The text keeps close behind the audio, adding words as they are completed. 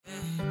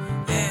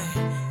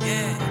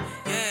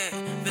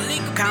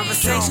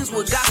Conversations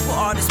with gospel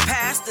artists,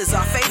 pastors.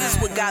 Our faith is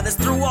what got us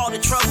through all the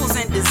troubles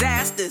and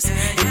disasters.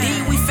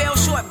 Indeed, we fell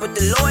short, but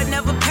the Lord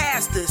never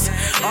passed us.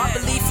 Our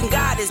belief in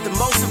God is the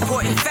most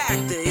important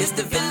factor. It's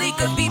the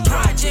Velika B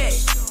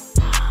Project.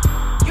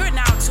 You're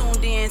now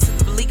tuned in to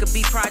the Velika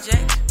B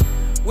Project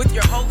with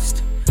your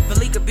host,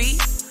 Velika B,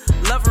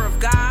 lover of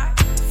God,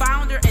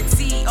 founder and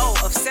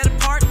CEO of Set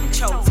Apart and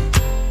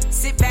Chosen.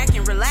 Sit back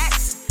and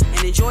relax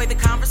and enjoy the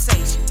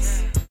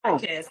conversations.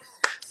 Podcast.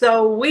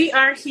 So we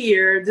are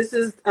here. This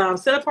is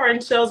Set Apart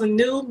and Chosen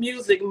New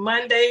Music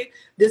Monday.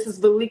 This is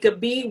Velika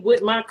B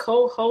with my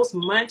co-host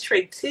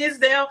Montre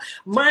Tisdale.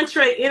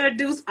 Montre,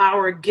 introduce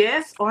our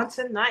guest on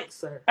tonight,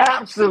 sir.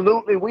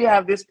 Absolutely. We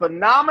have this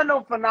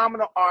phenomenal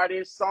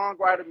artist,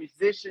 songwriter,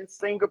 musician,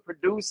 singer,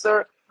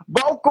 producer,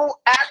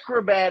 vocal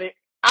acrobatic.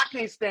 I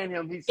can't stand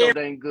him. He's so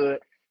dang good.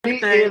 He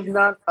is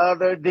none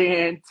other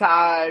than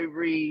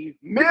Tyree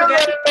Miller.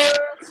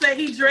 Say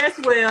he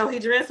dressed well. He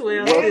dressed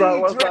well.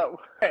 What's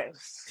up?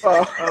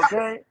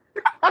 Okay.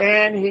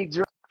 And he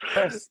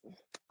dressed.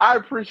 I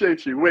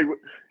appreciate you. Wait,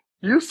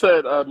 you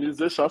said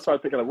musician. I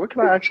started thinking, what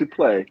can I actually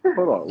play?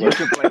 Hold on. You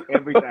can play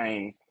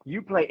everything.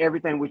 You play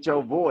everything with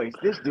your voice.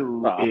 This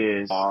dude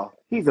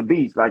he's a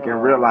beast, like in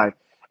real life.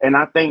 And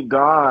I thank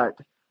God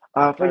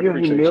for your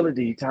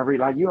humility, Tyree.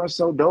 Like, you are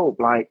so dope.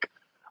 Like,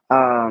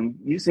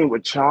 you sing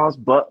with Charles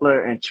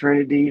Butler and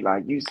Trinity.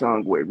 Like, you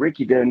sung with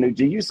Ricky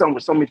Denucci. You sung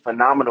with so many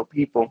phenomenal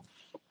people.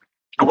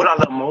 And what I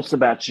love most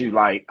about you,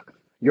 like,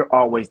 you're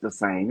always the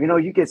same. You know,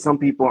 you get some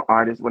people,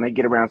 artists, when they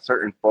get around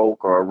certain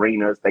folk or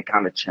arenas, they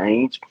kind of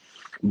change.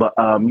 But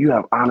you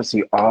have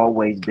honestly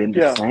always been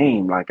the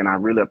same. Like, and I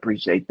really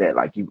appreciate that.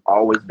 Like, you've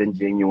always been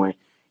genuine.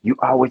 You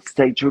always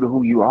stay true to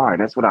who you are.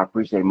 And that's what I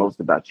appreciate most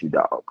about you,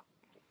 dog.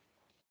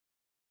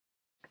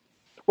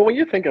 Well, when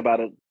you think about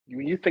it,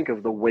 when you think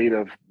of the weight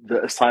of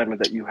the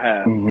assignment that you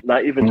have,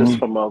 not even just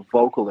from a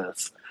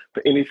vocalist,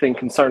 but anything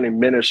concerning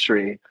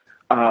ministry,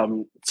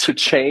 to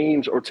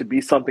change or to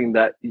be something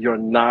that you're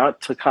not,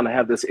 to kind of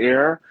have this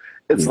air,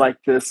 it's like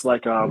this,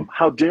 like,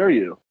 how dare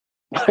you?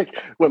 Like,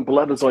 when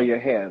blood is on your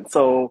hand.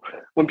 So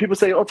when people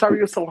say, "Oh, Tyree,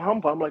 you're so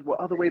humble," I'm like, "Well,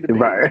 other way to be."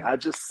 Right. I'm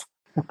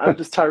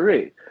just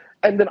Tyree,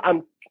 and then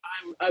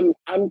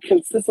I'm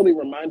consistently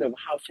reminded of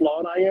how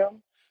flawed I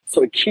am.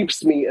 So it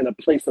keeps me in a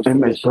place of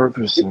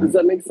submission. Does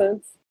that make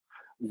sense?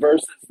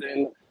 Versus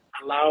then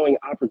allowing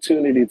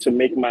opportunity to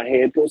make my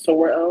head go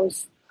somewhere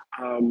else,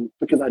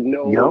 because I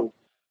know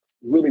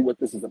really what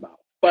this is about.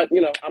 But,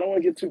 you know, I don't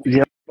want to get too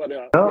deep, but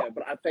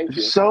I thank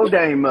you. So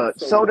damn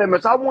much.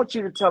 I want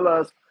you to tell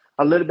us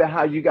a little bit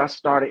how you got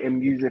started in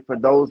music for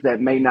those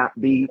that may not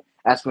be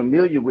as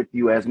familiar with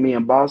you as me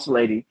and Boss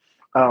Lady.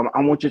 I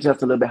want you to tell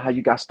us a little bit how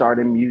you got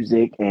started in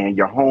music and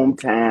your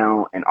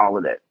hometown and all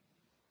of that.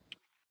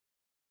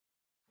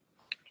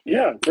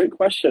 Yeah, great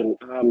question.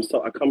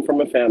 So I come from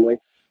a family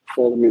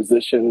full of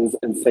musicians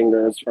and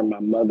singers, from my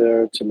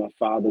mother to my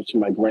father to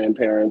my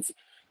grandparents.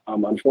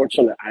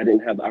 Unfortunately, I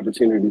didn't have the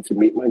opportunity to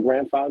meet my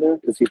grandfather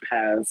because he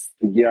passed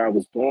the year I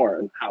was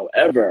born.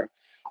 However,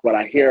 what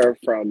I hear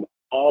from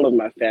all of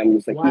my family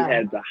is that he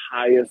had the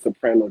highest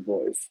soprano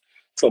voice.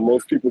 So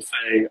most people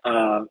say,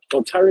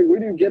 "Well, Tyree, where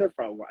do you get it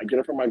from?" Well, I get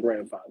it from my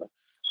grandfather.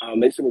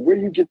 They say, "Well, where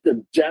do you get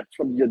the depth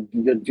from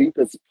your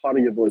deepest part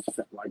of your voice?" I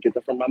said, "Well, I get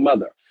that from my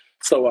mother."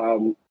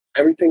 So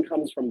everything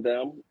comes from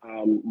them.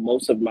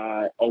 Most of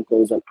my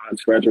uncles and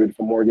aunts graduated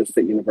from Morgan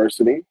State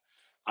University.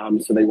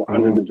 So they were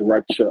under the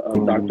direction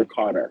of Dr.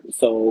 Carter.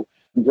 So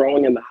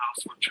growing in the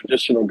house with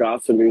traditional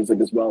gospel music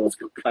as well as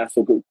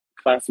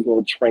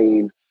classical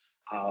trained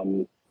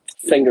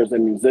singers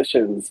and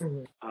musicians,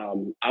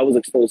 I was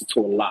exposed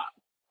to a lot.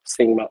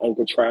 Seeing my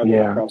uncle travel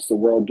across the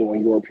world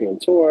doing European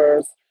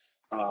tours,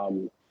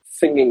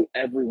 singing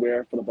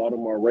everywhere for the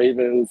Baltimore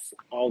Ravens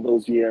all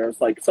those years.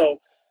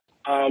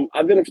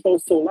 I've been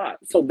exposed to a lot.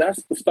 So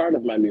that's the start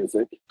of my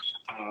music.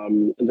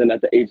 And then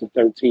at the age of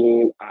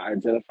 13, I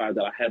identified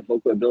that I had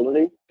vocal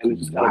ability, and it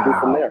just kind of grew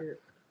from there.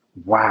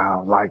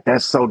 Wow. Like,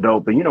 that's so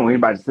dope. And, you know,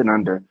 anybody sitting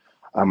under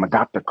a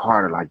Dr.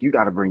 Carter, like, you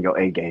got to bring your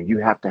A game. You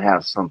have to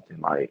have something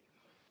like.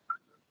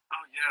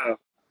 Oh,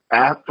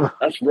 yeah.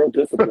 That's real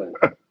discipline.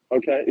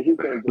 Okay?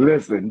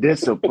 Listen,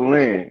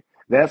 discipline.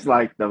 That's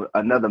like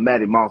another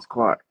Matty Moss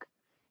Clark.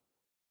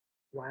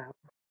 Wow.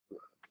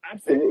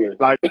 Absolutely.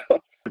 Like,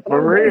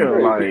 for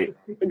real, like,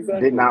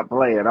 did not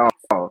play at all.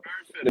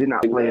 Did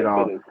not play at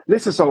all.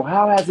 Listen, so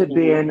how has it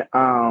been?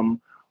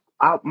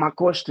 My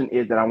question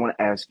is that I want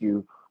to ask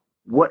you,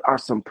 what are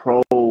some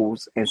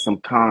pros and some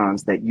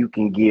cons that you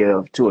can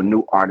give to a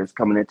new artist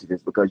coming into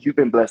this? Because you've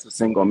been blessed to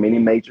sing on many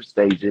major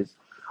stages,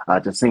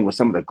 to sing with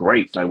some of the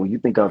greats. Like, when you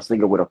think of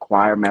singing with a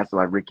choir master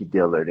like Ricky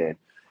Dillard, and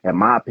in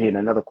my opinion,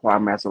 another choir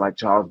master like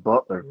Charles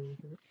Butler,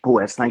 who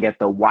has sang at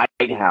the White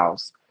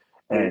House,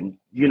 and,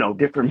 you know,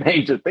 different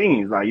major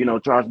things. Like, you know,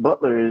 Charles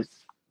Butler is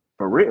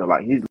for real.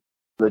 Like, he's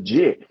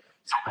legit.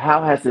 So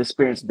how has the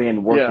experience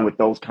been working with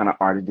those kind of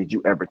artists? Did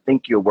you ever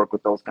think you'll work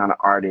with those kind of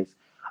artists?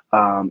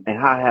 And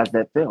how has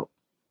that felt?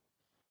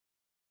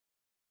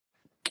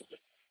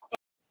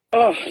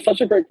 Oh,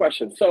 such a great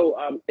question. So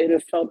it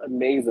has felt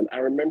amazing. I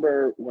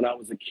remember when I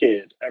was a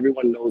kid,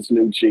 everyone knows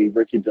New G,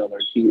 Ricky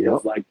Dillard. He Yep.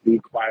 is like the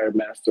choir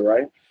master,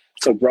 right?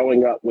 So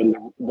growing up, when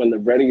the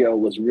radio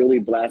was really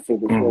blasting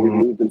before we Hmm.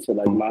 moved into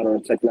like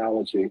modern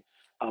technology,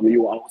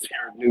 you will always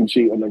hear New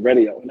G on the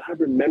radio. And I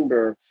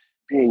remember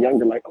being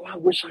younger, like, oh, I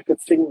wish I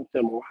could sing with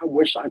them, or I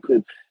wish I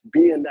could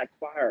be in that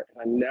choir.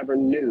 And I never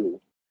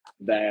knew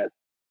that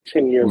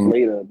 10 years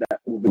later that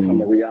would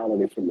become a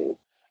reality for me.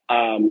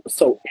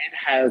 So it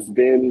has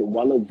been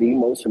one of the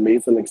most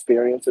amazing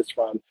experiences,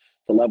 from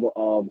the level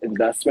of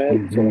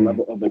investment to the Hmm.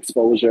 level of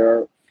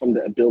exposure, from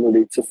the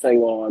ability to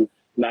sing on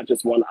not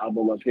just one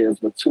album of his,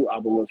 but two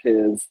albums of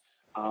his.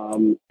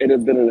 It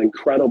has been an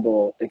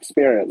incredible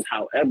experience.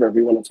 However, if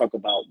we want to talk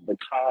about the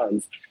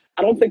cons,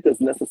 I don't think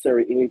there's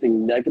necessarily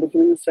anything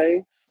negatively to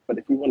say. But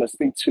if we want to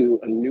speak to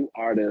a new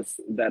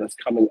artist that is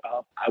coming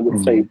up, I would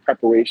say Hmm.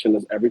 preparation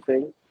is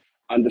everything.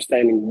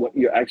 Understanding what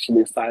you're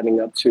actually signing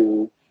up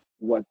to,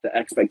 what the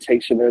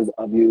expectation is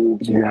of you.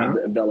 Do you have Yeah.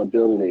 the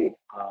availability?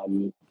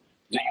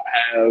 Do you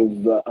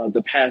have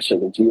the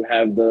passion? Do you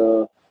have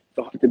the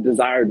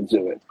desire to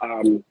do it?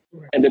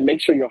 And then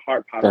make sure your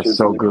heart posture That's is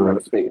in so the good.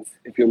 correct space.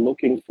 If you're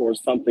looking for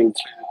something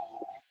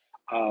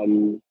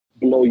to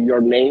blow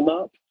your name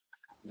up,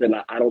 then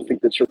I don't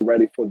think that you're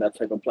ready for that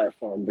type of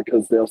platform,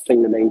 because they'll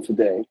sing the name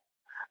today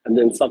and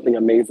then something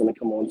amazing to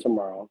come on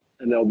tomorrow,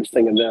 and they'll be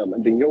singing them,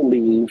 and then you'll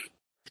leave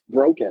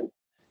broken.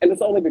 And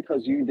it's only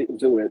because you didn't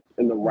do it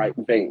in the right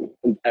vein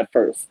at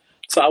first.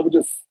 So I would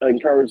just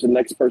encourage the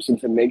next person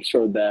to make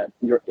sure that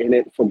you're in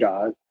it for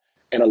God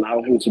and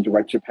allow Him to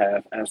direct your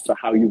path as to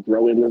how you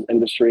grow in this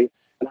industry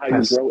and how you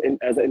That's grow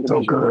as an so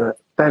individual. good.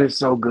 That is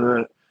so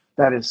good.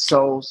 That is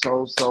so,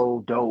 so,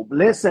 so dope.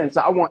 Listen,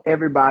 so I want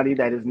everybody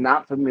that is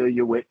not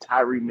familiar with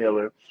Tyree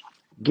Miller,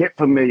 get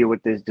familiar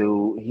with this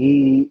dude.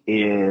 He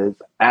is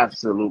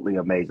absolutely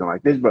amazing.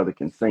 Like, this brother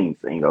can sing,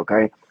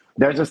 okay?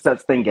 There's a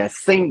such thing as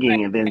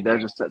singing, and then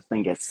there's a such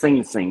thing as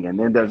sing, and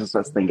then there's a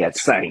such thing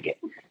as singing.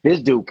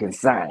 This dude can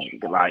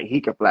sing. Like,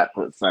 he can flat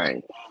foot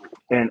sing.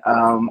 And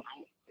I'm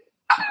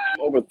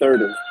over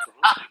 30, so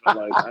I'm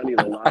like, I need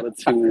a lot of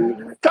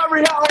tunes.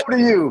 Tyree, how old are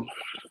you?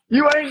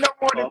 You ain't no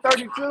more than Uh,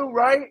 32,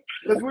 right?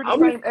 Because we're the I'm,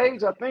 same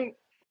age, I think.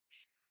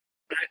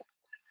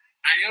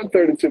 I am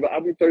 32, but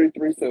I'll be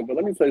 33 soon. But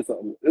let me say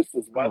something. This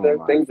is Oh weather.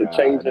 my Things are God,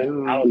 changing. I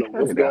dude, don't know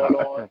cut what's it going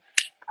out. on.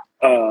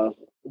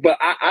 But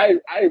I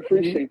he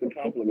appreciate the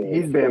compliments,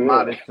 he's for being real.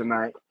 modest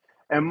tonight.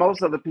 And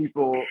most of them be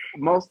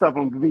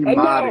I know.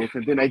 modest,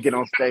 and then they get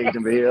on stage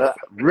and be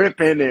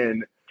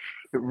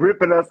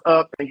ripping us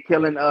up and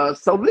killing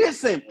us. So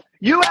listen,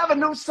 you have a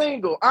new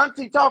single,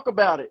 Auntie. Talk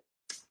about it.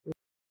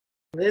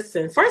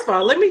 Listen, first of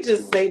all, let me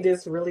just say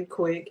this really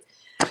quick.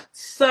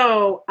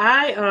 So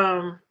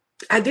I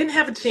didn't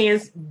have a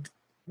chance.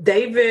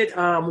 David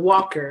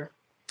Walker,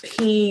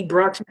 he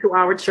brought you to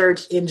our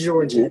church in Hmm.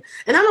 Georgia,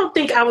 and I don't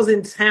think I was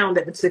in town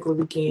that particular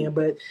weekend,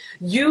 but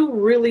you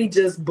really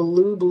just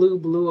blew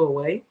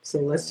away. So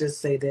let's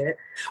just say that.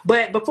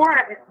 But before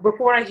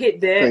I hit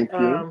that, Thank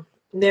you.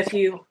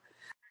 nephew,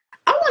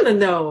 I want to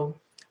know,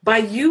 by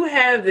you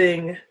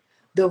having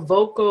the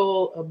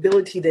vocal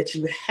ability that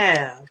you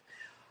have,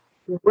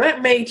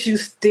 what made you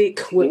stick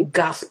Hmm. with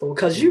gospel?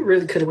 Because you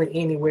really could have went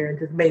anywhere and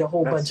just made a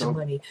whole That's bunch of so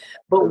money.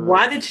 But good.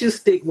 why did you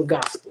stick with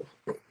gospel?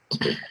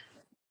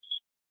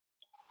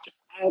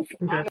 Okay.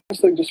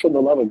 Honestly, just for the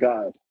love of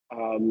God.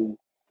 Um,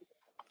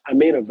 I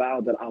made a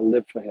vow that I'll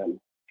live for Him,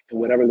 and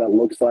whatever that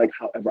looks like,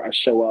 however I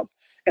show up.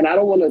 And I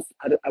don't want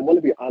to. I want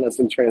to be honest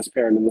and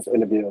transparent in this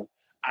interview.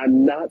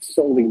 I'm not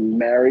solely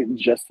married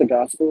just to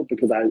gospel,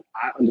 because I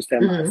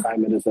understand my Hmm.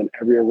 assignment is in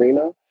every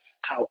arena.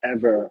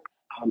 However,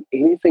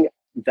 anything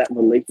that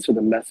relates to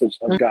the message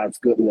of God's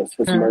goodness,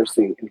 His Hmm.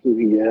 mercy, and who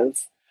He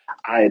is,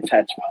 I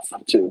attach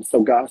myself to.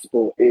 So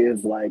gospel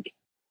is like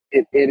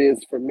it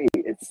is for me.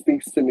 It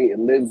speaks to me. It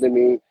lives in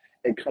me.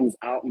 It comes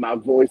out. My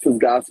voice is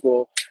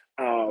gospel.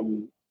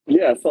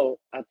 Yeah, so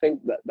I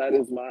think that that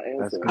is my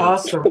That's answer. good.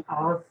 Awesome,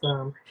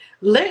 awesome.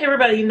 Let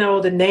everybody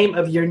know the name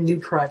of your new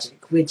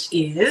project, which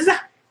is.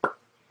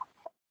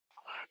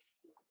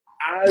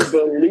 I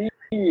believe.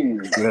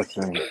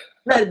 Listen,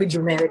 Let it be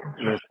dramatic.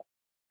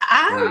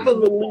 I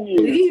listen. Believe.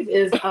 believe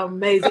is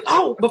amazing.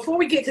 Oh, before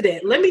we get to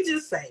that, let me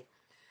just say,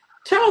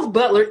 Charles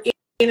Butler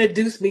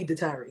introduced me to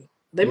Tyree.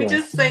 Let me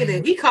Yes. just say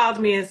that he called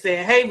me and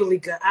said, "Hey,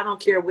 Malika, I don't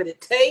care what it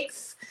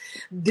takes.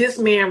 This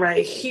man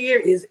right here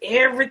is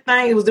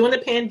everything." It was during the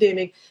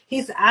pandemic.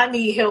 He said, "I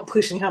need help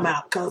pushing him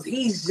out because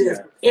he's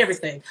just Yeah.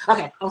 everything."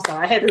 Okay, I'm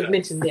sorry, I had to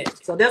mention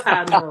that. So that's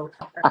how I know.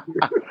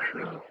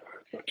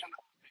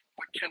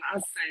 Can I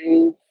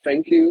say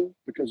thank you,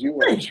 because you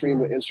were Thank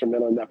extremely you.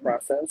 instrumental in that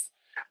process.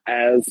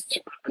 As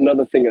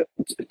another thing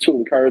to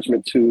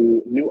encouragement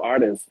to new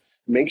artists,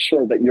 make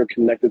sure that you're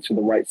connected to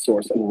the right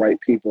source and the right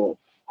people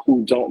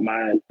who don't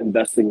mind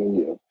investing in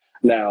you.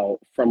 Now,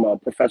 from a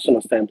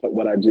professional standpoint,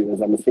 what I do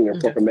is I'm a senior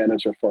Okay. corporate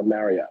manager for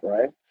Marriott,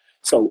 right?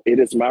 So it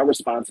is my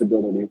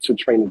responsibility to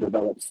train and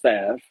develop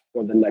staff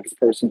for the next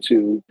person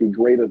to be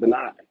greater than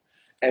I.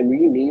 And we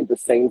need the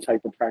same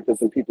type of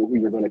practice and people who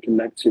you're going to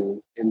connect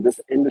to in this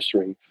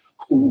industry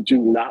who do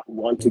not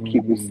want to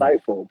keep you Mm,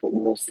 stifled, but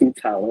will see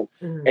talent,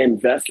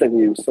 invest in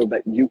you so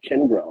that you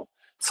can grow.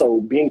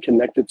 So being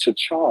connected to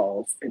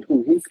Charles and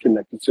who he's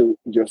connected to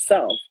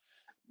yourself,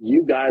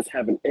 you guys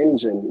have an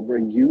engine where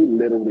you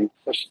literally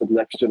push the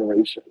next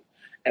generation.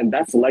 And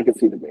that's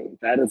legacy to me.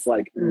 That is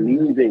like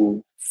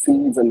leaving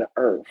seeds in the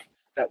earth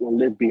that will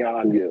live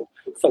beyond you.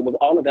 So with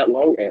all of that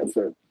long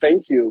answer,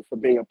 thank you for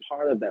being a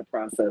part of that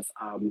process.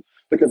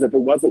 Because if it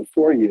wasn't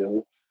for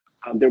you,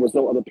 there was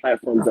no other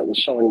platforms that was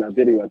showing that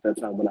video at that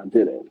time when I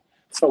did it.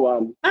 So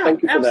Oh,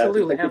 thank you for that.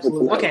 absolutely, Thank you for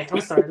absolutely. tonight. Okay,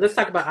 I'm sorry. Let's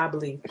talk about I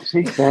Believe.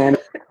 she fanning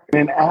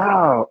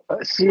out.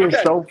 She is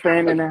Okay. so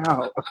fanning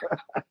out.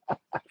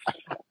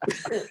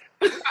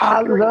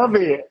 I love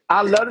it.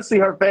 I love to see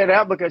her fan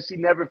out because she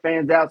never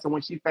fans out. So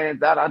when she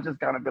fans out, I just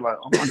kind of be like,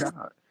 oh my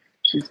God,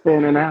 she's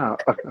fanning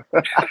out.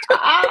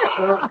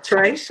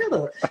 Trey, shut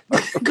up.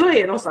 Go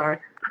ahead. I'm sorry.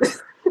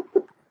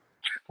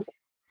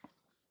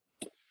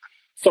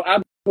 So I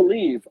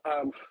believe.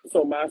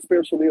 So my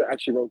spiritual leader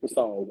actually wrote the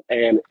song,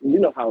 and you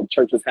know how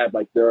churches have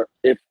like their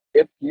if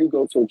you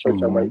go to a church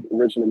that Hmm. write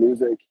original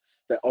music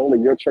that only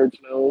your church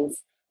knows.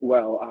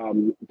 Well,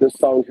 this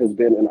song has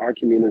been in our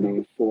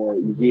community for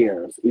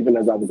years, even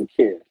as I was a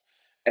kid.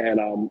 And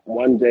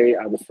one day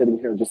I was sitting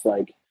here just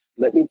like,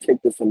 let me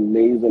take this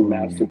amazing Hmm.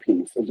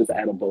 masterpiece and just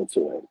add a bow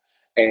to it.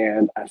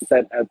 And I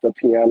sat at the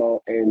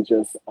piano and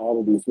just all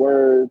of these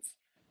words,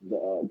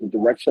 the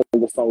direction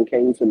of the song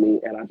came to me,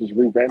 and I just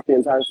revamped the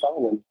entire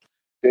song. And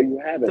there you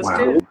have it. That's I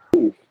good. Wow.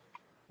 believe.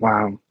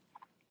 Wow.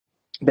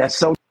 That's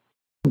so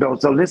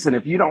dope. So listen,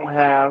 if you don't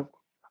have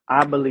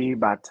I Believe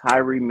by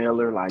Tyree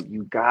Miller, like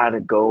you gotta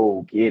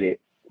go get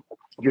it.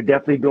 You're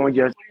definitely doing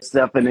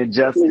yourself an Please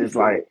injustice.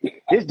 Like do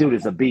it. this dude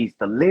is a beast.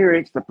 The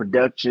lyrics, the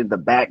production, the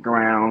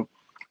background,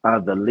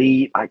 the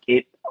lead, like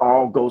it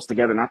all goes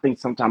together. And I think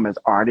sometimes as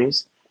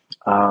artists,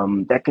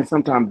 that can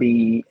sometimes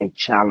be a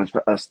challenge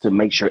for us to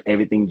make sure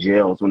everything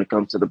gels when it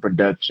comes to the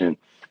production,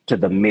 to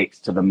the mix,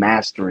 to the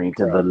mastering,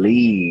 to the Right.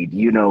 lead,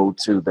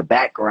 to the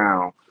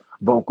background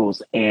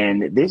vocals.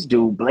 And this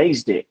dude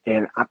blazed it.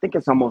 And I think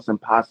it's almost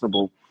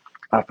impossible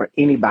for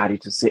anybody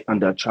to sit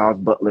under a Charles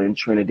Butler and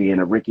Trinity and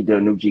a Ricky Del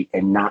Nucci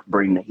and not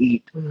bring the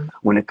heat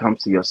when it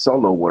comes to your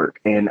solo work.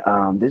 And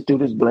this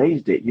dude has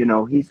blazed it.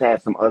 He's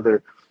had some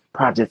other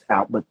projects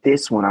out, but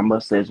this one I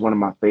must say is one of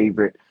my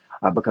favorite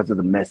because of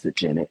the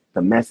message in it.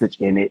 The message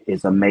in it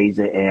is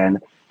amazing.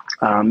 And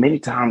many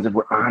times, if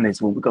we're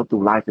honest, when we go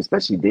through life,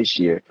 especially this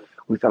year,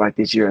 we feel like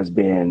this year has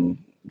been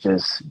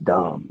just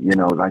dumb,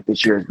 like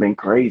this year has been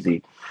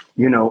crazy,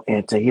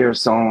 and to hear a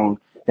song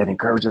that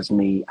encourages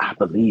me, I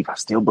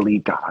still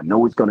believe God. I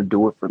know He's going to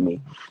do it for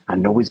me. I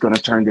know He's going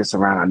to turn this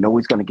around. I know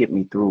He's going to get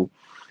me through.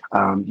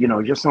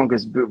 Your song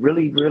has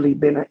really, really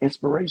been an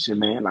inspiration,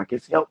 man. Like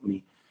it's helped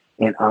me.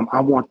 And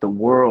I want the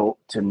world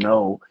to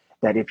know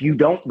that if you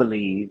don't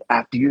believe,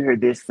 after you hear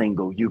this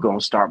single, you're going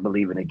to start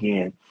believing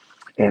again.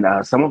 And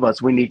some of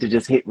us, we need to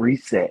just hit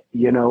reset,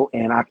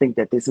 and I think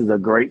that this is a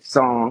great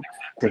song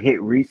to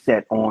hit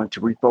reset on,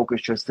 to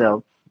refocus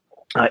yourself,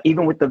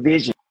 even with the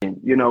vision.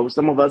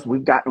 Some of us,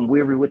 we've gotten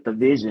weary with the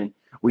vision.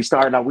 We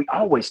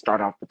always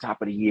start off the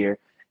top of the year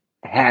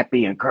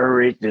happy,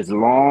 encouraged, this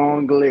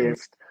long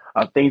list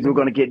of things we're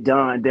going to get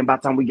done. Then by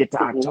the time we get to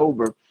Mhm.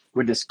 October,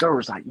 we're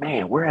discouraged, like,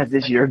 man, where has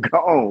this year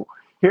gone?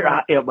 Here I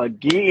Right. am Right.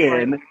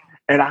 again,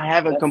 and I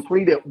haven't That's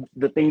completed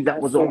the things that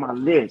that's was on so my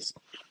list.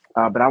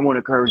 But I want to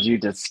encourage you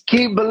to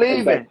keep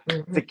believing,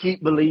 exactly to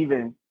keep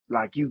believing.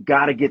 Like, you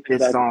got to get this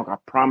exactly. song. I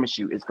promise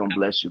you, it's going to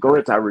bless you. Go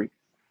ahead, Tyree.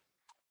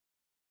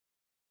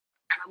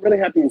 I'm really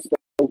happy you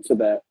spoke to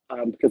that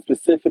because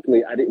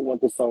specifically, I didn't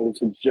want the song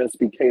to just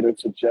be catered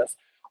to just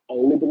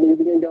only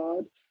believing in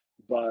God,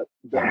 but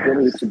the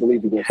ability Yes. to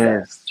believe in yourself,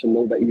 Yes. to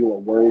know that you are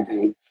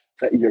worthy,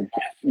 that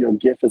your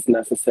gift is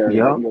necessary,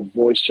 that Yep. your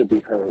voice should be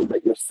heard,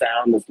 that your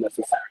sound is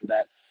necessary,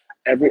 that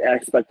every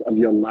aspect of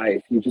your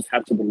life, you just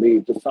have to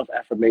believe, the self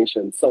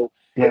affirmation. So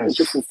it was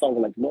just Yes. a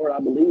song like, Lord, I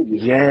believe you,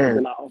 but Yes.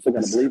 then I also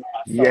got to believe in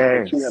myself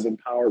that you have Yes.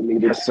 empowered me to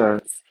do Yes, sir.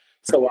 this.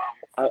 So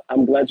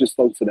I'm glad you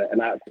spoke to that.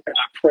 And I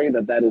pray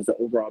that that is the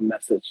overall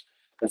message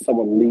that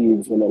someone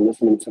leaves when they're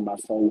listening to my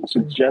song, to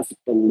just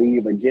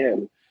believe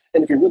again.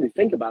 And if you really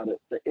think about it,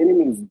 the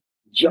enemy's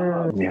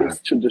job Yeah. is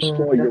to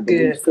destroy your That's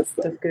belief good.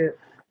 system. That's good.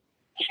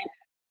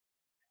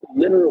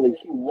 Literally,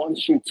 he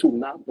wants you to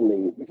not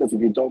believe, because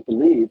if you don't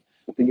believe,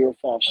 then you'll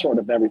fall short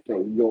of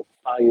everything. You'll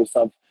find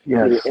yourself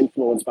being Yes.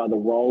 influenced by the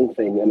wrong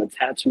thing and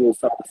attaching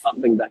yourself to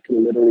something that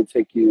can literally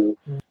take you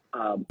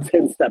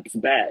 10 steps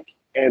back.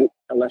 And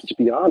let's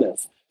be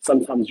honest,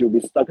 sometimes you'll be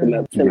stuck in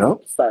that 10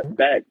 Yep. step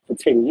back for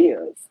 10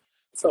 years.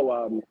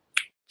 So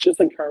just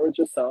encourage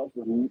yourself,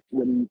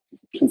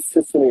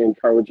 consistently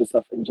encourage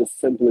yourself, and just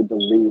simply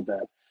believe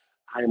that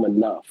I am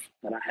enough,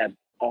 that I have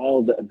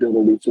all the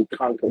ability to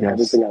conquer Yes.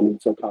 everything I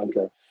need to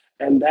conquer.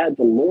 And that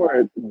the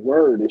Lord's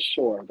word is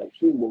sure that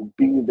He will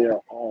be there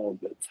all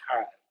the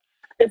time.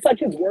 It's like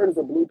His word is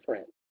a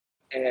blueprint.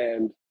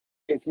 And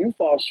if you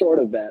fall short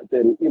of that,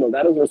 then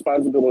that is a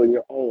responsibility on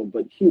your own.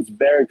 But he's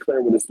very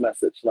clear with his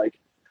message. Like,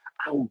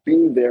 I'll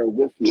be there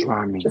with you.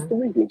 Try me. Just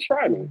believe me.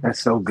 Try me.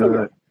 That's so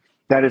good.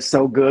 That is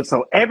so good.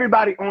 So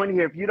everybody on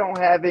here, if you don't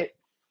have it,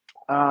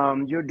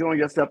 you're doing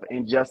yourself an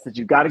injustice.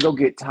 You got to go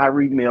get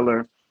Tyree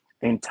Miller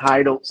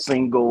entitled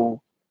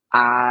single,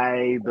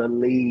 I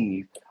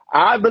Believe.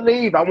 I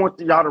believe. I want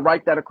y'all to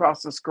write that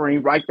across the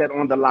screen. Write that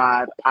on the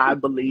live. I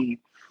believe.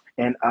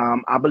 And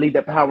I believe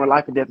that power in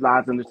life and death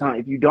lies in the tongue.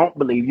 If you don't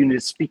believe, you need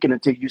to speak it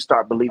until you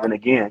start believing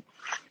again.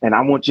 And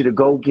I want you to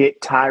go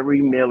get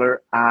Tyree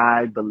Miller,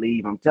 I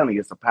Believe. I'm telling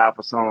you, it's a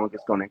powerful song.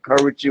 It's going to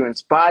encourage you,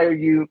 inspire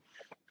you.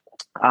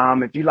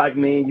 If you like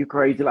me and you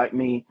crazy like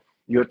me,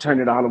 you'll turn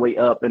it all the way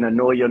up and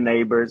annoy your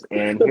neighbors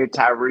and hear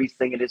Tyree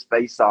singing his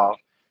face off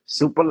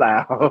super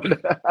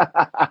loud.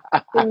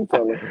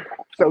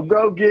 So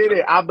go get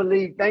it. I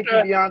believe. Thank you,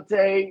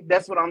 Beyonce.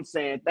 That's what I'm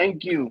saying.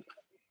 Thank you.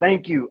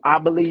 Thank you. I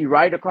believe.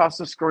 Right across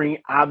the screen.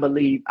 I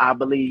believe. I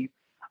believe.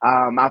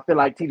 I feel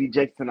like TD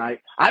Jakes tonight.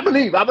 I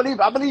believe. I believe.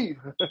 I believe.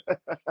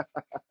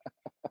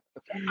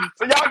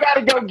 So y'all got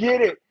to go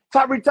get it.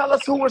 Tyree, tell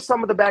us who were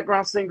some of the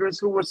background singers,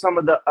 who were some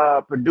of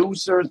the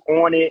producers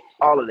on it,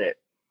 all of that.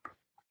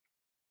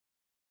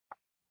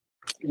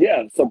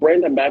 Yeah, so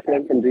Brandon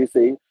Backlund from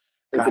DC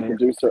is the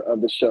producer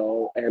of the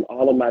show, and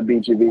all of my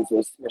BGVs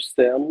were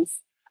stems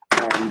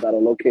that are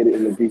located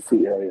in the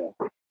DC area.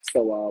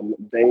 So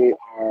they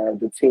are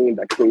the team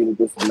that created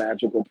this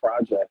magical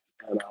project,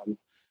 and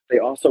they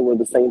also were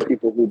the same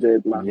people who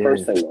did my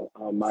first single,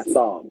 my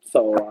song.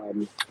 So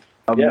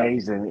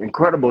amazing,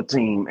 incredible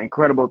team,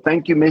 incredible.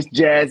 Thank you, Miss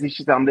Jazzy.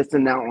 She said I'm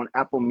listening now on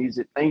Apple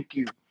Music. Thank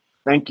you,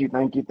 thank you,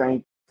 thank you,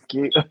 thank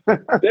you.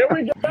 There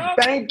we go.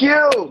 Thank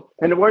you.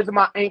 In the words of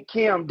my Aunt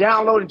Kim,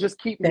 download and just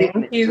keep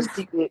hitting it. Just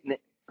keep hitting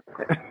it.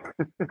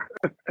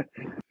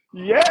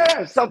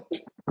 Yeah. So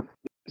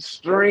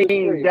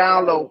stream,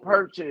 download,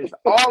 purchase,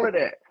 all of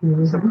that.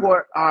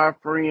 Support our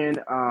friend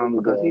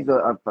because he's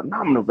a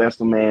phenomenal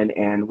vessel, man,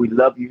 and we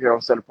love you here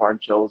on Set Apart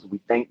and Shows. We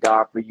thank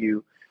God for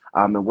you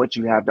and what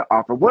you have to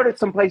offer. What are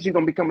some places you're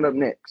going to be coming up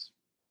next?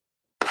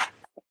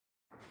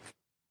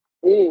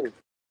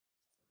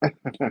 I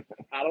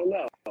don't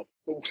know.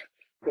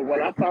 But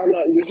when I found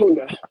out,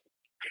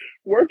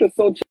 work is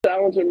so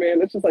challenging,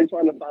 man. It's just like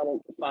trying to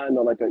find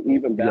like an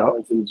even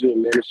balance in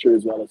doing ministry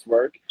as well as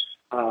work.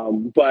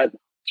 But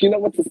you know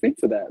what, to speak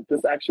to that,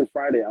 this actual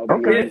Friday, I'll be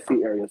in the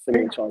DC area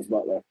singing with Charles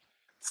Butler.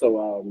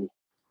 So,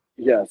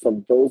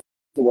 so those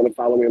who want to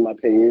follow me on my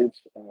page,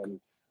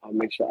 I'll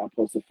make sure I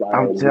post a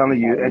flyer. I'm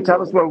telling you. And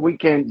tell us where we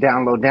can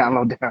download.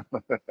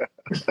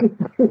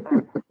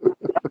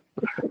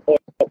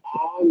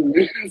 All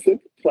music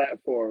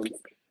platforms.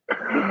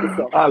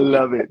 I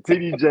love it.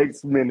 TD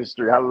Jakes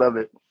Ministry. I love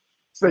it.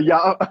 So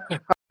y'all,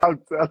 I'm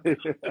telling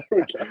you.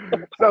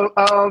 So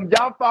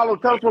y'all follow.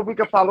 Tell us where we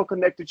can follow,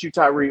 connect with you,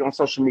 Tyree, on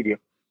social media.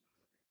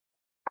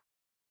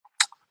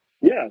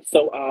 Yeah.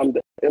 So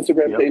the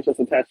Instagram page that's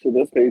attached to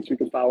this page, you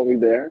can follow me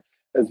there,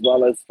 as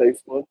well as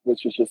Facebook,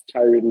 which is just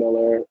Tyree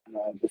Miller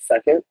the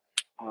second.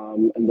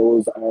 And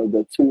those are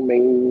the two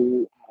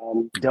main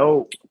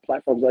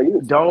platforms I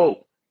use.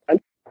 Dope. I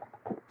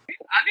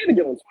need to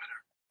get on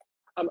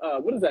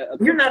Twitter. What is that?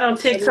 You're not on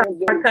TikTok,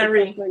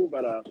 Tyree.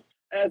 But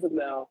as of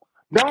now,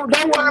 don't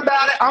worry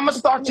about it. I'm gonna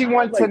start you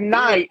one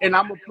tonight, and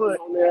I'm gonna put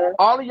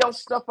all of your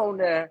stuff on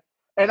there.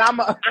 And I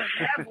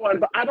have one,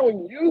 but I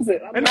don't use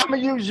it. I'm gonna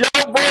use your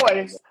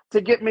voice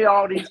to get me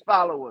all these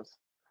followers.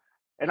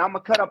 And I'm gonna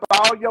cut up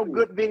all your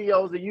good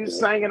videos of you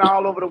singing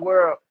all over the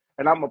world,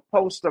 and I'm gonna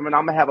post them, and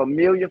I'm gonna have 1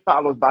 million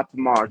followers by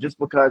tomorrow, just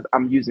because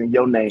I'm using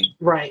your name.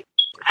 Right.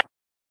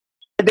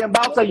 And then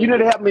Bob, you need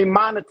to help me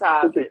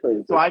monetize it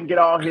so I can get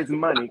all his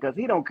money, because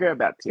he don't care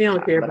about TikTok, he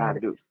don't care but about I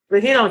do.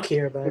 But he don't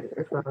care about it.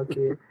 That's why I don't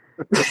care.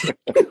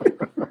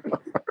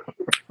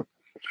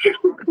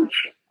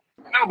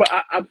 No, but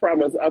I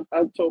promise.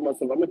 I told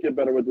myself I'm gonna get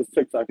better with this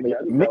TikTok thing.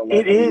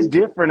 It is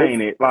different,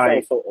 ain't it?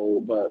 Like, so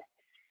old, but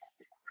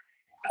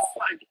it's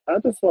like I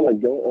just want to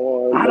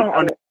go on. I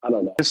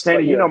don't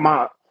understand. Yeah. You know,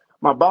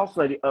 my boss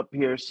lady up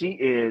here, she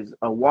is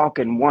a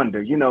walking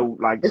wonder. You know,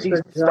 like she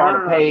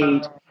start a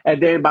page,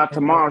 and then by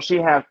tomorrow she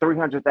have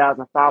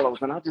 300,000 followers,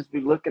 and I just be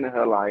looking at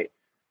her like,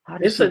 how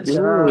does she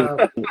do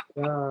it?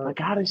 Like,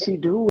 how does she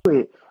do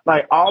it?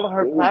 Like, all of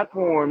her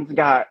platforms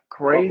got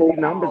crazy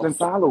numbers and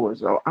followers.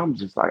 So I'm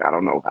just like, I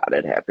don't know how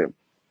that happened.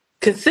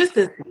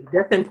 Consistency.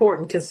 That's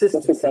important.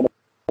 Consistency.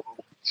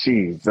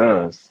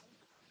 Jesus.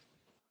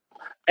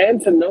 And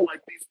to know,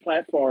 like, these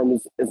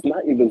platforms, it's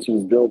not even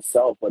to build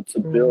self, but to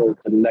build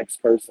the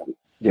next person.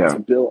 Yeah. To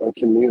build a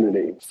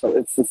community. So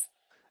it's just,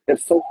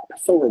 it's so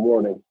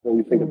rewarding when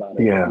you think about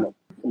it. Yeah.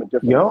 From a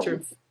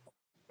different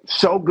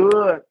So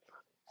good.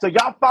 So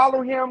y'all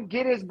follow him.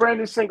 Get his brand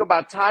new single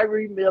by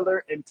Tyree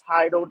Miller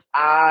entitled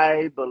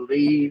I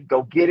Believe.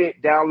 Go get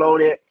it.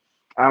 Download it.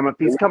 If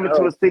he's coming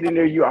to a city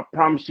near you, I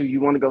promise you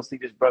want to go see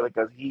this brother,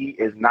 because he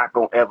is not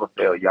going to ever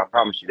fail you. I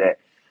promise you that.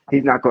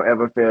 He's not going to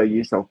ever fail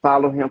you. So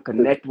follow him.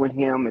 Connect with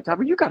him. And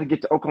Tyree, you got to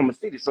get to Oklahoma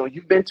City. So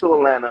you've been to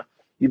Atlanta.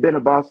 You've been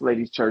to Boss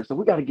Lady's church, so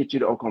we got to get you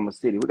to Oklahoma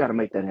City. We got to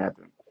make that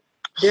happen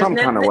There's some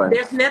kind of way.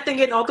 there's nothing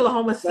in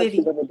Oklahoma I've actually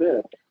City. never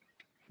been.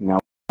 Now,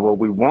 what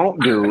we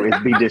won't do is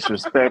be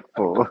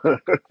disrespectful.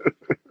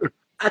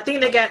 I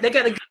think they got a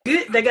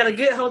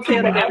good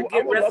hotel. They But got a I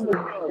good would love to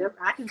restaurant. come.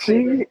 I can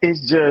say that. She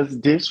is just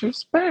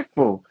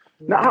disrespectful.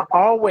 Now, Yeah. I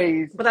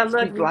always But I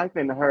love speak you. life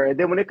into her, and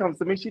then when it comes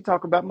to me, she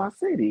talk about my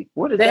city.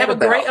 What is They that have a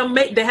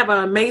about? they have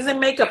an amazing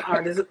makeup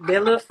artist.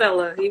 That little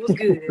fella, he was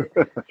good.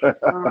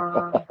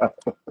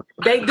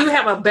 They do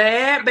have a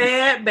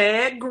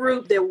bad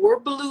group that wore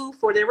blue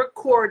for their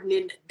recording,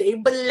 and they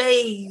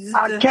blazed.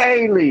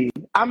 Kaylee,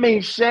 I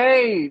mean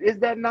Shade. Is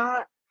that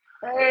not?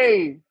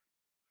 Hey,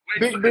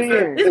 Wait, so Big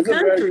Ben. It's is it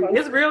very country.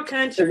 It's country? real Is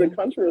country. it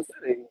country or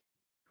city?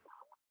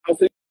 Oh,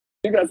 so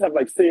you guys have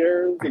like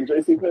Sears and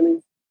J.C.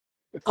 Penney's?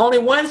 Only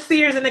one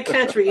Sears in the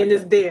country, and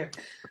it's there.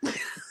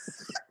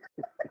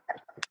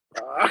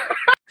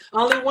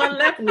 Only one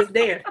left, and it's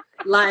there.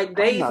 Like I'm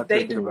they not they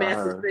thinking do about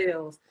massive her.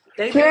 sales.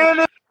 They do.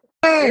 Kenny,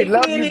 Hey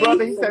love you, brother.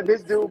 Kenny, He said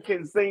this dude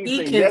can sing.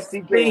 he can Yes,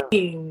 he can.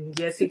 sing.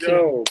 Yes, he can.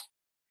 Yo,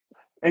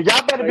 And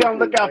y'all better be on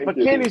the lookout for thank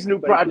you, Kenny's new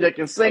thank you. project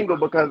and single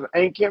because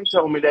Aunt Kim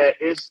told me that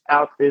it's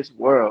out this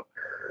world.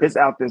 It's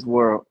out this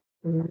world.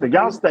 So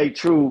y'all stay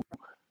true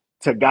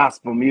to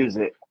gospel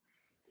music.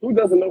 Who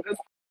doesn't know his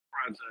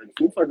projects?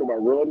 You talking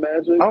about real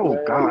magic? Oh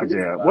Man, God, he's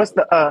yeah. about What's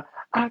the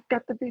I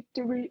got the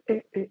victory.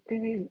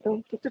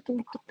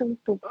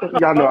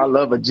 Y'all know I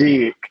love a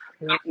jig.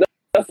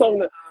 that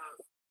song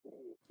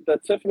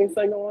that Tiffany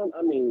sang on?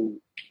 I mean,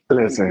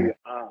 Listen,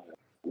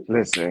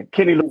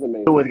 Kenny he's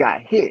amazing. Lewis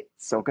got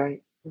hits,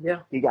 okay? Yeah.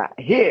 He got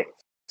hits.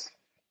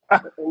 In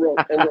real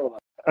life.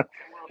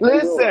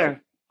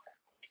 Listen.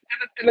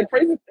 And the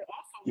crazy thing also,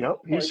 Yep,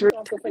 he like, sure he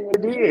also sang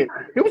with did.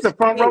 He was a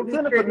front row He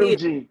center sure for New did.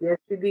 G. Yes,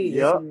 he did. Yep.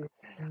 Yes, he did.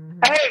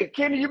 Hey,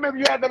 Kenny, you remember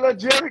you had the little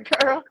Jerry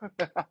curl?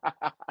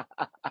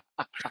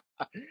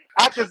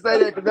 I can say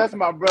that because that's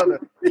my brother.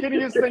 Kenny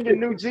is singing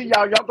New G,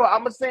 y'all. Y'all go.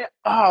 I'm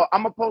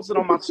gonna post it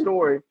on my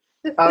story.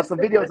 Some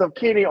videos of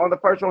Kenny on the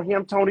first one.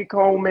 Him, Tony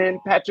Coleman,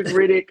 Patrick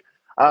Riddick.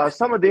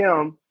 Some of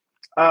them.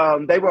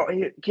 They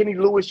were. Kenny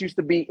Lewis used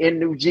to be in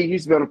New G. He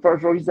used to be on the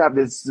first row. He used to have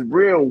this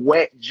real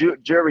wet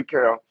Jerry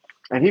curl,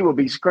 and he would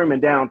be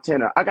screaming down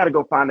tenor. I got to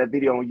go find that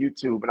video on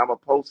YouTube, and I'm gonna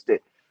post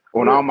it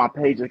on all my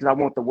pages because I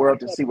want the world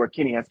to see where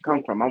Kenny has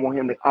come from. I want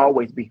him to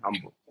always be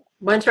humble.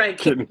 Bunch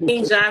King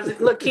Jives.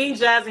 Look, King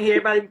Jives in here.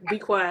 Everybody be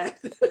quiet.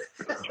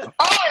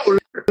 Oh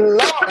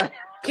Lord.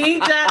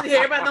 King Jives in here.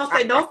 Everybody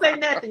don't say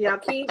nothing, y'all.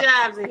 King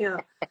Jives in here.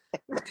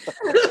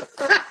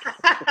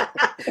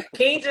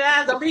 King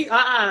Jives,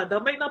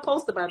 don't make no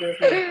post about this.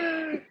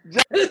 I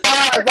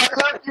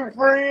love you,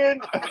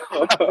 friend.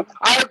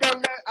 I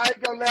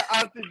ain't gonna let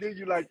Auntie do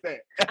you like that.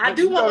 I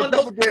do want one of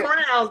those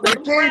crowns.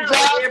 When King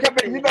Jobs come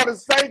in, you know the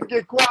saints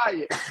get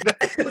quiet.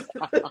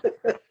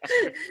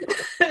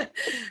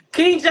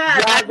 King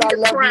Jives, I need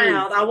a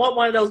crown. You. I want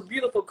one of those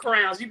beautiful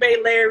crowns. You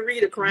made Larry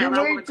Reid a crown.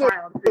 I want a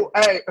crown.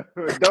 Hey,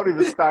 don't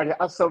even start here.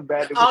 I'm so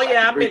bad. Oh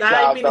yeah, I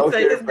didn't mean to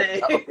say his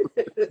name.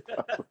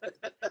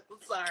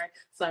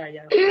 Sorry,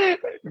 y'all.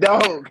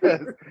 No,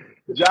 because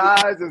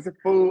Jives is a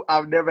fool.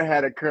 I've never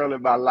had a curl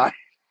in my life.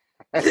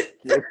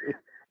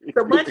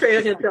 So my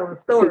Trey here telling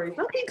stories.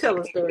 Don't keep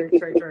telling stories,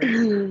 Trey.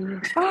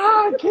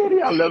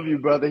 Kitty, I love you,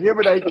 brother. Him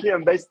and A.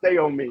 Kim, they stay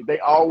on me. They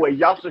always.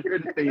 Y'all should hear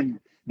the thing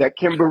that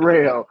Kim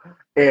Burrell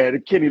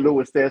and Kenny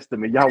Lewis says to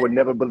me. Y'all would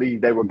never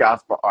believe they were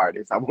gospel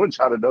artists. I want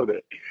y'all to know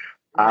that.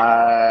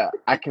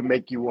 I can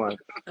make you one.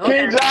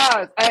 Okay. King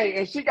Jives, hey,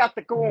 and she got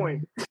the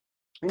coin.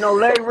 You know,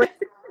 Larry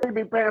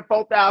be paying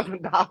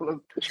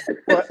 $4,000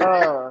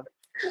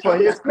 for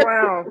his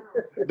crown.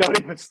 Don't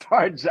even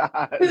start,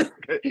 Jives.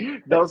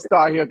 Don't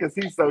start here because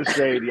he's so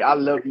shady. I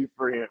love you,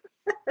 friend.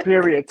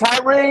 Period.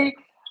 Tyree,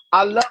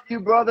 I love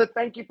you, brother.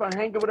 Thank you for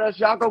hanging with us.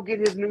 Y'all go get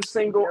his new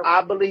single,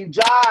 I Believe.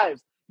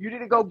 Jives, you need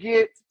to go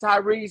get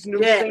Tyree's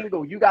new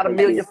single. You got 1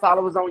 million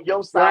followers on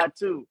your side,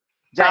 too.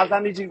 Jives, I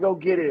need you to go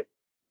get it.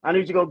 I need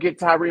you to go get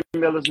Tyree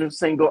Miller's new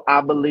single, I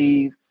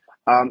Believe.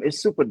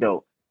 It's super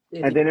dope.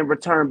 And then in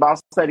return,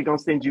 Boss Lady gonna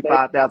send you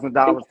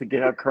 $5,000 to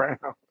get her crown.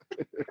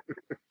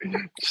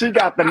 She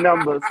got the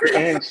numbers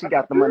and she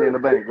got the money in the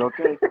bank.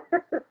 Okay.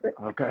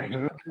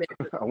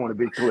 I want to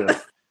be clear.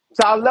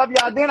 So I love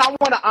y'all. Then I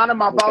want to honor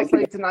my boss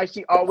lady tonight.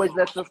 She always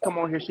lets us come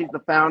on here. She's the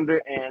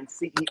founder and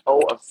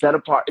CEO of Set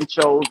Apart and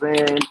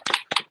Chosen.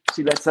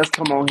 She lets us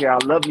come on here. I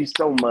love you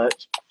so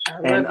much.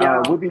 And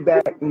we'll be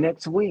back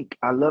next week.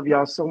 I love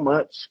y'all so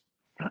much.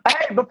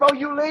 Hey, before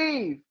you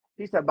leave,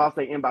 he said, boss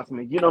lady inbox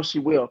me. You know she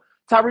will.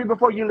 Tyree,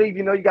 before you leave,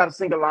 you know you got to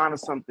sing a line or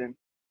something.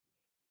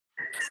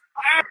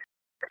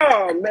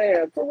 Oh,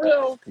 man, for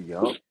real?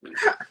 Yup.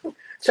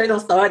 Trey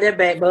don't start that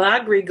back, but I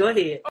agree. Go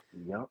ahead.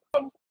 Yup.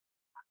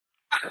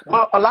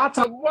 Well, a lot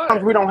of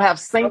times we don't have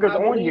singers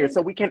on here,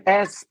 so we can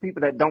ask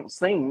people that don't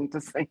sing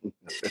to sing.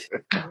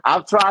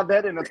 I've tried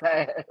that in the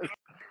past.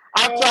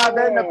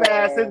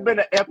 It's been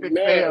an epic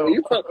fail.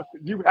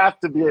 You have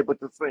to be able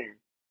to sing.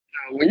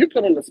 When you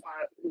put on the spot,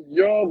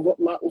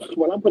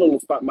 when I put on the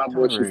spot, my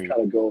voice just Tyree,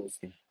 kind of goes.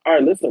 All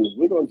right, listen,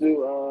 we're gonna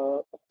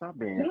do. stop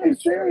being No, I'm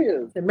extra.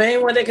 serious. The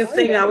main one that can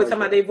sing, I always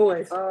talking about their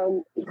voice.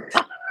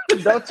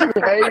 Don't you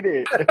hate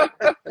it?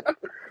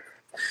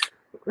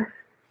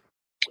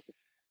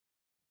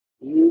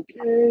 You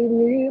gave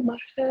me my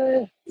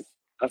hands.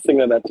 I sing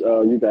that at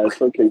you guys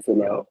showcase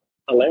in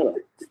Atlanta.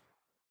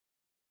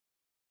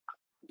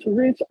 To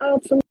reach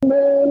out to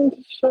men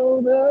to show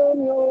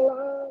them your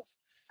love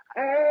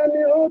and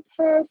your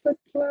perfect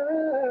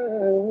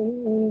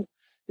plan.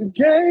 You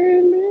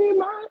gave me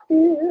my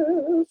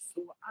ears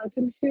so I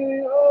can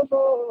hear your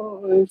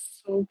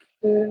voice so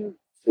clear.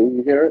 So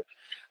you hear it?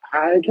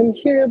 I can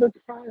hear the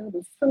cry of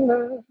the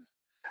sinner,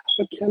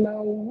 but can I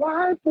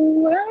wipe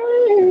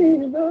away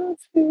the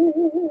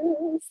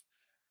tears?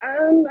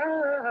 And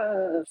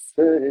I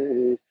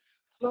say,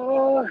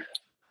 Lord,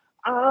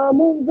 I'm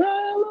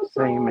available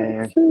Sing,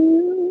 man. to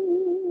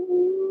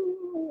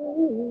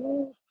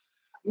you.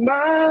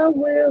 My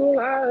will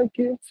I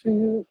give to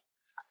you.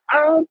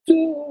 I'll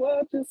do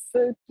what you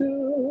say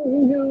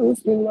do.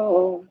 Use me,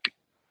 Lord,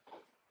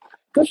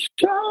 to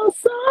show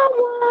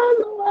someone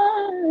the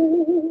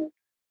way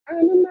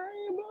and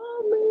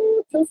enable me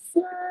to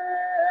say.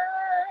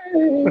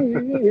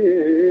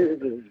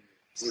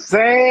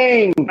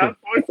 Sing. My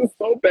voice is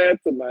so bad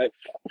tonight.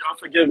 Y'all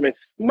forgive me.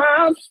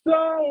 My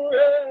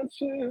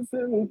storage is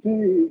in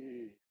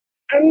thee,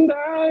 and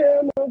I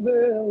am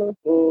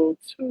available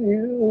to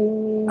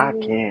you. I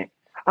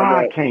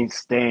can't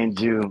stand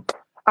you.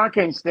 I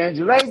can't stand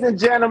you. Ladies and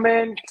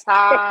gentlemen,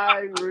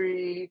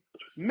 Tyree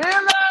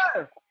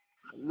Miller.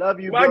 Love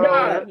you, My bro.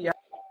 God. Yeah.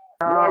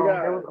 My That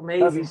God. was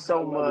amazing. Love you so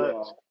I love much.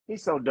 y'all.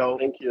 He's so dope.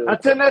 Thank you.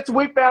 Until next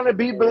week, family,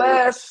 be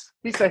blessed.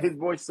 He said his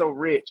voice so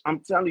rich. I'm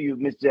telling you,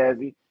 Miss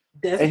Jazzy.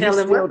 That's And he's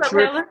Helen. still What's up,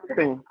 Helen?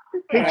 tripping.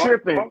 He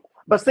tripping.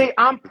 But see,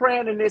 I'm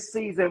praying in this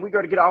season, we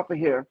got to get off of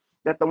here,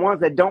 that the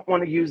ones that don't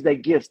want to use their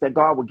gifts, that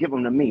God will give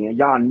them to me. And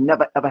y'all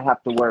never, ever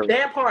have to worry.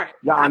 That part.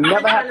 Y'all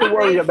never have to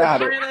worry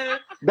about it.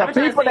 The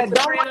people that don't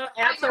Soprano,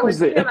 alto, and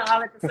use it. tenor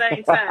all at the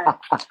same time.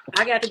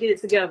 I got to get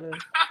it together.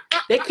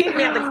 They kicked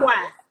me out the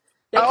choir.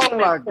 Oh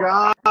my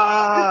God.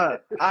 I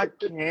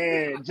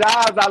can't.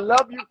 Giles, I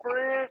love you,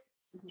 friend.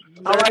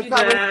 All right, you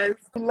Tommy. guys.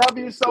 Love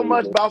you so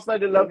much. Boss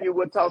lady, love you.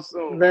 We'll talk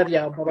soon. Love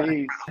y'all. Bye-bye.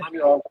 Peace. Love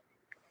y'all.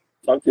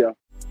 Talk to y'all.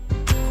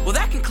 Well,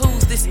 that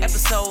concludes this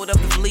episode of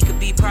the Valika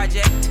B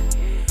Project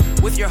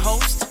with your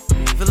host,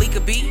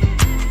 Valika B.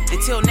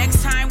 Until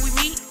next time we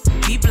meet,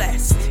 be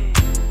blessed.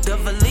 The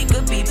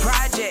Valika B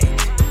Project.